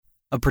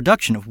a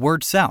production of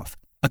Word South,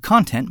 a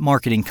content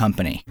marketing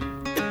company.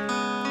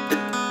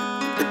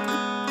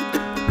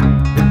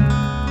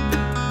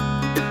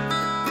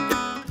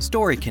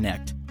 Story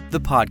Connect, the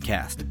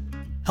podcast,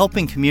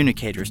 helping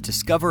communicators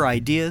discover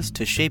ideas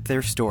to shape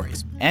their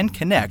stories and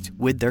connect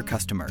with their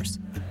customers.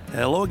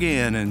 Hello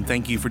again, and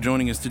thank you for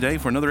joining us today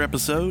for another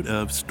episode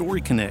of Story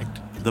Connect,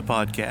 the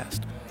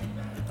podcast.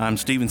 I'm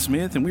Stephen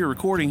Smith, and we're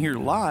recording here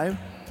live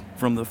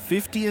from the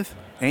 50th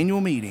annual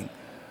meeting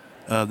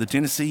of the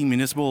Tennessee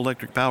Municipal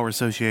Electric Power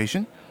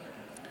Association.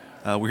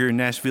 We're here in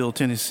Nashville,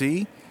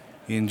 Tennessee,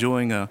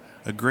 enjoying a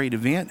great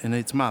event, and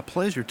it's my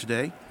pleasure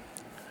today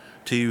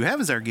to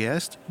have as our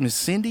guest Ms.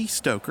 Cindy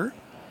Stoker.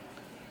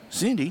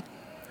 Cindy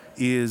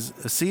is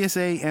a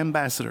CSA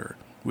ambassador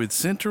with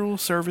Central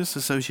Service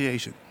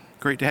Association.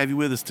 Great to have you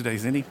with us today,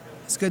 Cindy.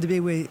 It's good to be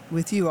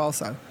with you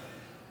also.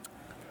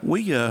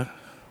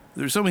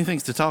 There's so many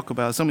things to talk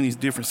about, so many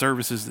different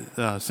services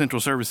that Central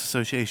Service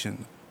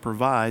Association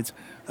provides.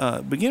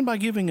 Begin by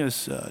giving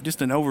us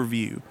just an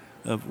overview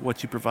of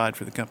what you provide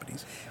for the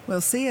companies. Well,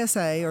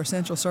 CSA, or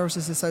Central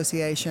Services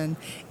Association,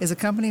 is a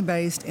company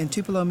based in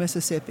Tupelo,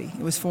 Mississippi.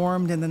 It was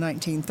formed in the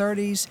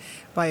 1930s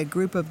by a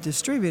group of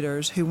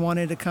distributors who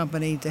wanted a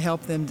company to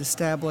help them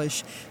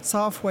establish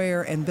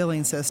software and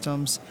billing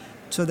systems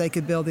so they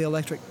could build the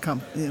electric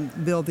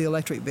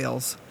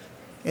bills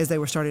as they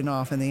were starting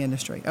off in the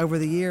industry. Over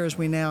the years,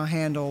 we now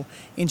handle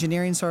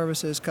engineering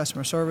services,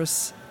 customer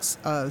service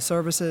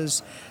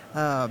services,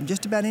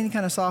 just about any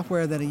kind of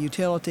software that a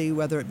utility,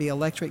 whether it be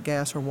electric,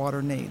 gas, or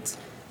water, needs.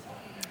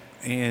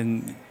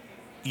 And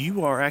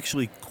you are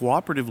actually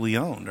cooperatively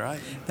owned,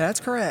 right? That's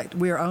correct.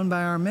 We are owned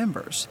by our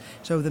members.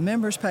 So the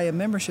members pay a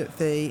membership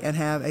fee and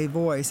have a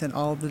voice in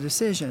all of the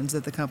decisions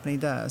that the company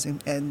does,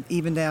 and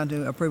even down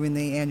to approving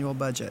the annual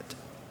budget.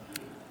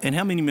 And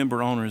how many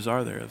member owners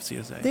are there of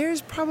CSA?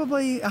 There's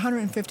probably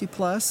 150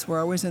 plus. We're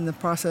always in the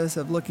process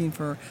of looking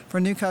for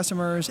new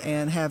customers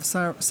and have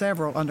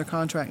several under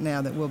contract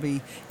now that we'll be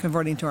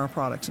converting to our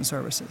products and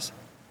services.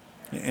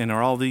 And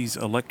are all these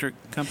electric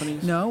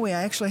companies? No, we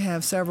actually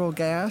have several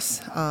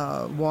gas,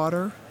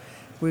 water.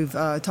 We've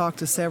talked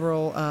to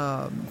several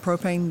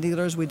propane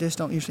dealers. We just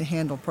don't usually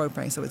handle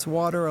propane. So it's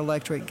water,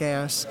 electric,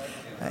 gas,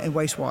 and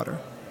wastewater.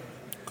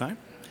 Okay.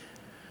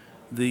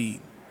 The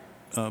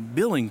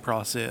billing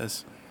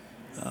process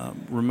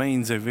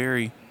remains a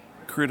very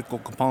critical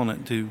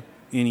component to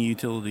any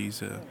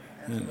utilities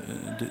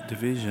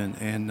division.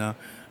 And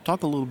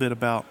talk a little bit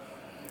about,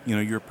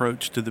 your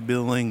approach to the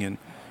billing and,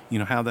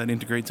 how that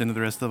integrates into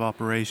the rest of the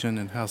operation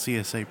and how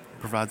CSA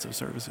provides those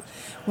services.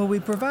 Well, we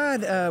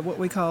provide what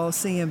we call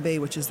CMB,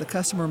 which is the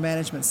Customer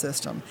Management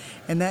System,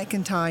 and that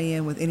can tie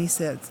in with any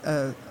set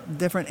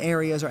different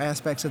areas or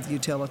aspects of the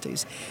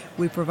utilities.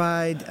 We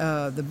provide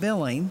the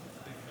billing,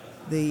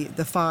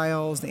 the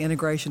files, the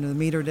integration of the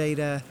meter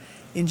data.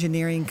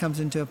 Engineering comes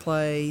into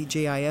play,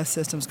 GIS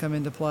systems come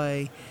into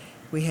play.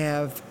 We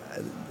have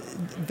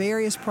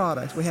various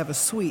products. We have a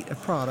suite of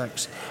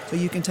products, so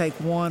you can take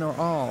one or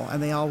all,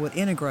 and they all would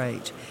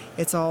integrate.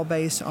 It's all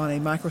based on a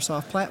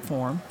Microsoft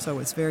platform, so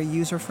it's very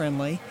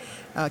user-friendly.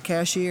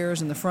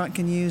 Cashiers in the front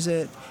can use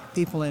it.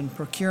 People in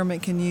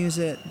procurement can use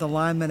it. The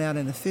linemen out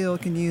in the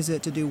field can use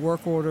it to do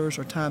work orders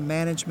or time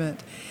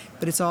management,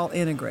 but it's all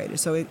integrated.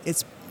 So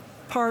it's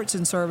parts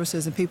and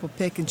services, and people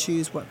pick and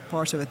choose what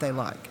parts of it they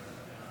like.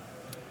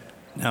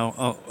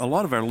 Now, a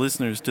lot of our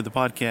listeners to the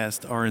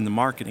podcast are in the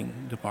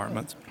marketing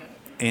departments,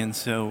 and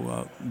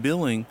so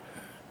billing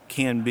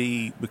can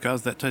be,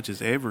 because that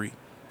touches every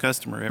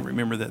customer, every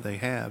member that they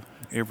have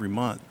every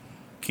month,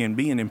 can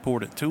be an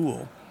important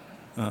tool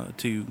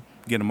to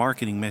get a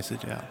marketing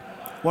message out.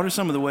 What are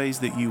some of the ways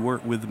that you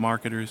work with the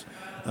marketers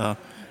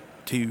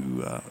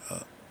to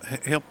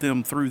help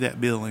them through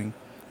that billing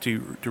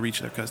to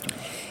reach their customers?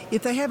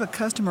 If they have a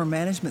customer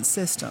management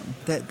system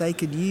that they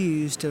could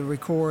use to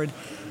record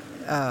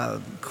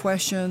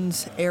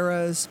questions,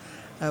 errors.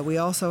 We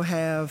also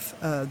have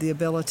the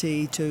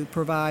ability to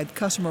provide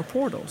customer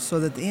portals so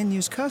that the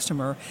end-use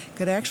customer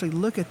could actually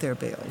look at their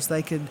bills.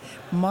 They could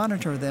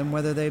monitor them,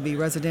 whether they be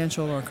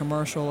residential or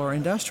commercial or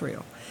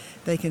industrial.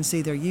 They can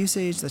see their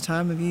usage, the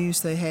time of use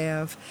they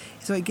have.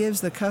 So it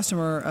gives the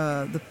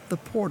customer the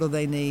portal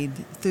they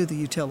need through the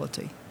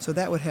utility. So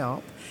that would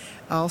help.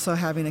 Also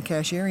having a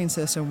cashiering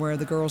system where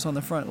the girls on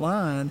the front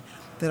line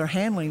that are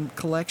handling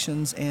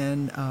collections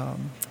and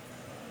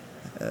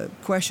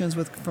questions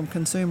from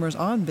consumers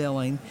on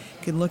billing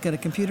can look at a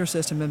computer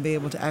system and be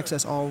able to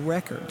access all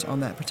records on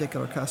that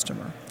particular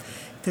customer.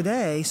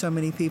 Today, so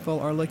many people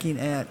are looking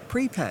at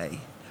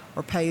prepay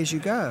or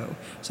pay-as-you-go.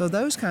 So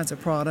those kinds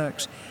of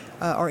products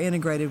are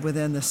integrated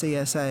within the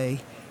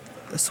CSA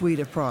suite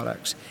of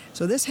products.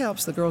 So this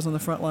helps the girls on the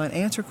front line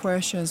answer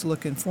questions,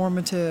 look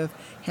informative,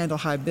 handle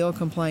high bill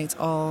complaints,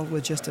 all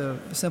with just a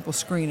simple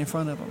screen in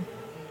front of them.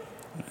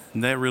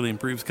 And that really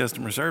improves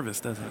customer service,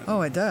 doesn't it?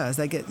 Oh, it does.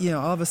 They get,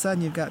 all of a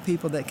sudden you've got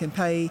people that can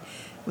pay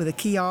with a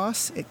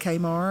kiosk at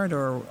Kmart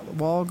or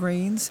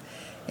Walgreens,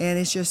 and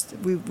it's just,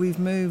 we've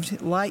moved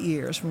light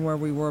years from where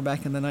we were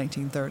back in the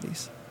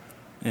 1930s.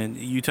 And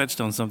you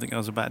touched on something I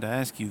was about to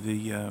ask you,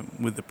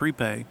 with the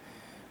prepay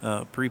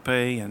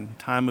and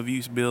time of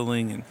use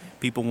billing and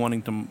people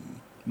wanting to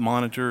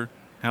monitor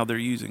how they're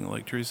using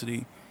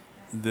electricity.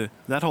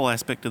 That whole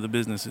aspect of the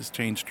business has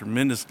changed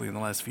tremendously in the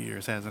last few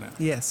years, hasn't it?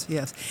 Yes.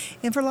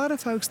 And for a lot of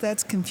folks,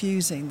 that's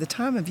confusing. The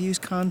time of use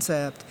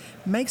concept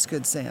makes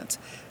good sense.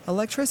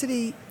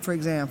 Electricity, for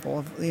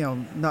example,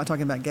 not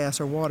talking about gas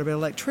or water, but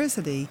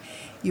electricity,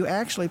 you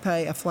actually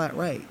pay a flat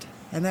rate.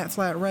 And that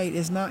flat rate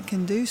is not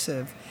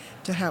conducive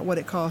to what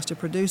it costs to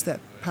produce that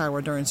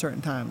power during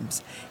certain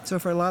times. So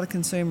for a lot of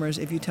consumers,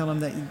 if you tell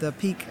them that the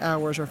peak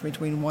hours are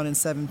between 1 and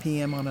 7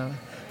 p.m. on a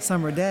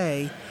summer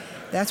day,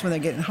 that's when they're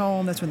getting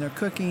home, that's when they're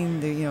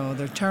cooking,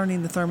 they're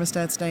turning the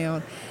thermostats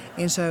down.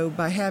 And so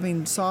by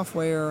having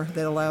software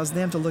that allows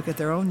them to look at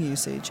their own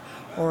usage,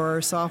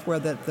 or software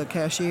that the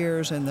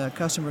cashiers and the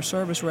customer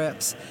service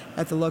reps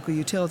at the local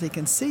utility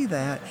can see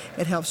that,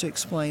 it helps to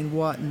explain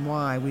what and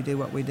why we do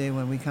what we do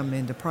when we come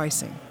into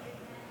pricing.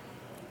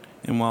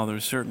 And while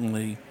there's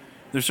certainly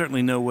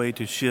no way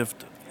to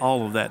shift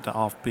all of that to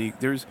off-peak,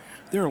 there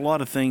are a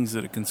lot of things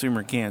that a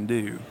consumer can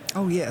do.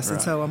 Oh, yes. Right.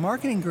 And so a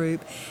marketing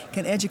group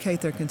can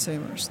educate their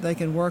consumers. They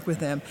can work with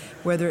them,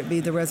 whether it be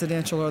the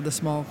residential or the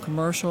small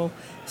commercial.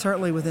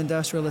 Certainly with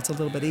industrial, it's a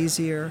little bit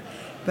easier.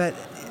 But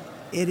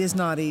it is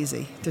not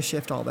easy to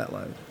shift all that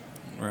load.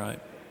 Right.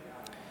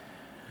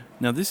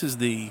 Now, this is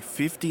the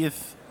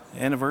 50th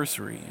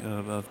anniversary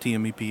of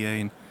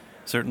TMEPA, and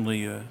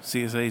certainly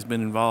CSA has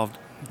been involved,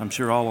 I'm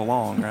sure, all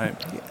along, right?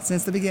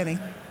 Since the beginning.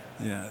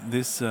 Yeah.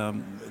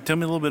 Tell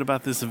me a little bit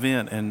about this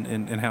event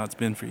and how it's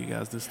been for you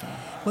guys this time.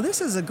 Well, this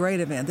is a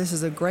great event. This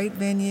is a great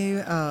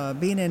venue.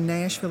 Being in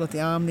Nashville at the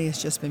Omni has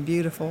just been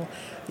beautiful.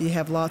 You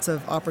have lots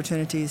of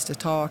opportunities to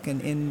talk,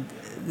 and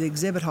the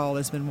exhibit hall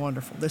has been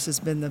wonderful. This has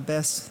been the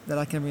best that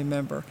I can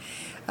remember.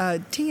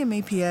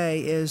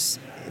 TMEPA is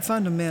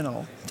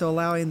fundamental to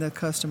allowing the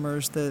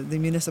customers, the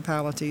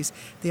municipalities,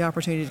 the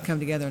opportunity to come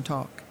together and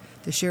talk,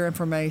 to share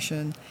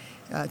information,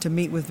 to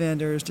meet with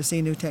vendors, to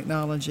see new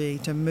technology,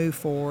 to move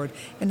forward,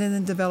 and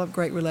then develop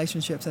great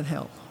relationships and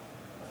help.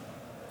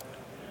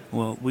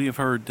 Well, we have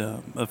heard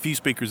a few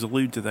speakers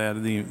allude to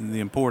that, the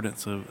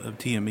importance of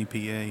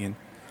TMEPA and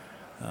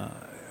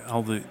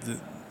all the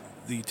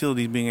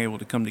utilities being able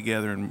to come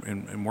together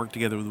and work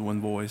together with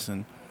one voice,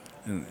 and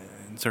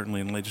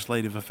certainly in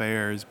legislative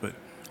affairs, but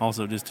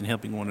also just in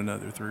helping one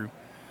another through,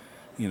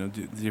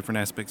 the different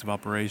aspects of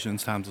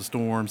operations, times of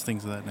storms,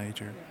 things of that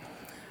nature.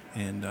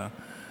 And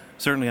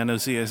certainly I know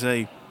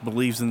CSA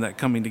believes in that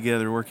coming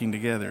together, working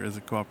together as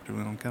a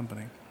cooperatively owned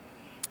company.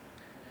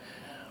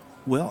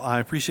 Well, I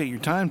appreciate your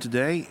time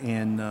today,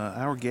 and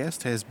our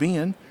guest has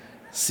been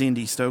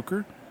Cindy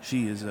Stoker.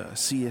 She is a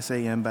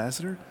CSA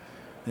ambassador,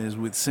 is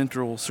with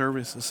Central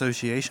Service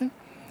Association.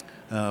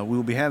 We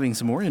will be having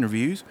some more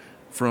interviews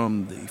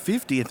from the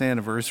 50th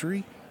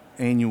anniversary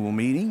annual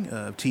meeting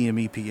of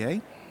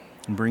TMEPA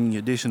and bringing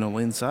additional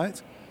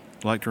insights.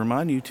 I'd like to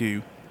remind you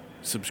to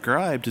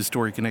subscribe to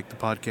Story Connect, the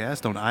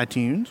podcast, on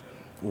iTunes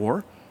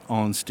or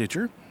on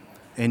Stitcher.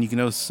 And you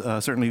can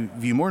certainly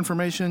view more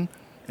information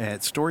at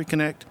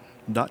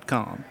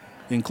storyconnect.com,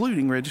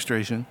 including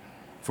registration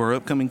for our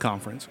upcoming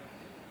conference,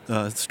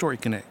 Story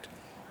Connect,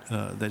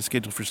 that is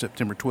scheduled for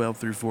September 12th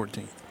through 14th.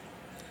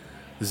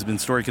 This has been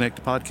Story Connect,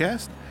 the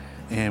podcast,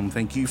 and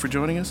thank you for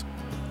joining us.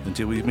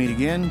 Until we meet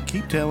again,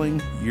 keep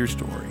telling your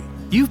story.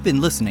 You've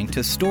been listening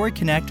to Story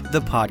Connect,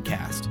 the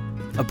podcast,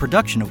 a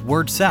production of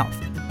Word South,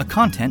 a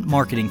content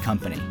marketing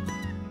company.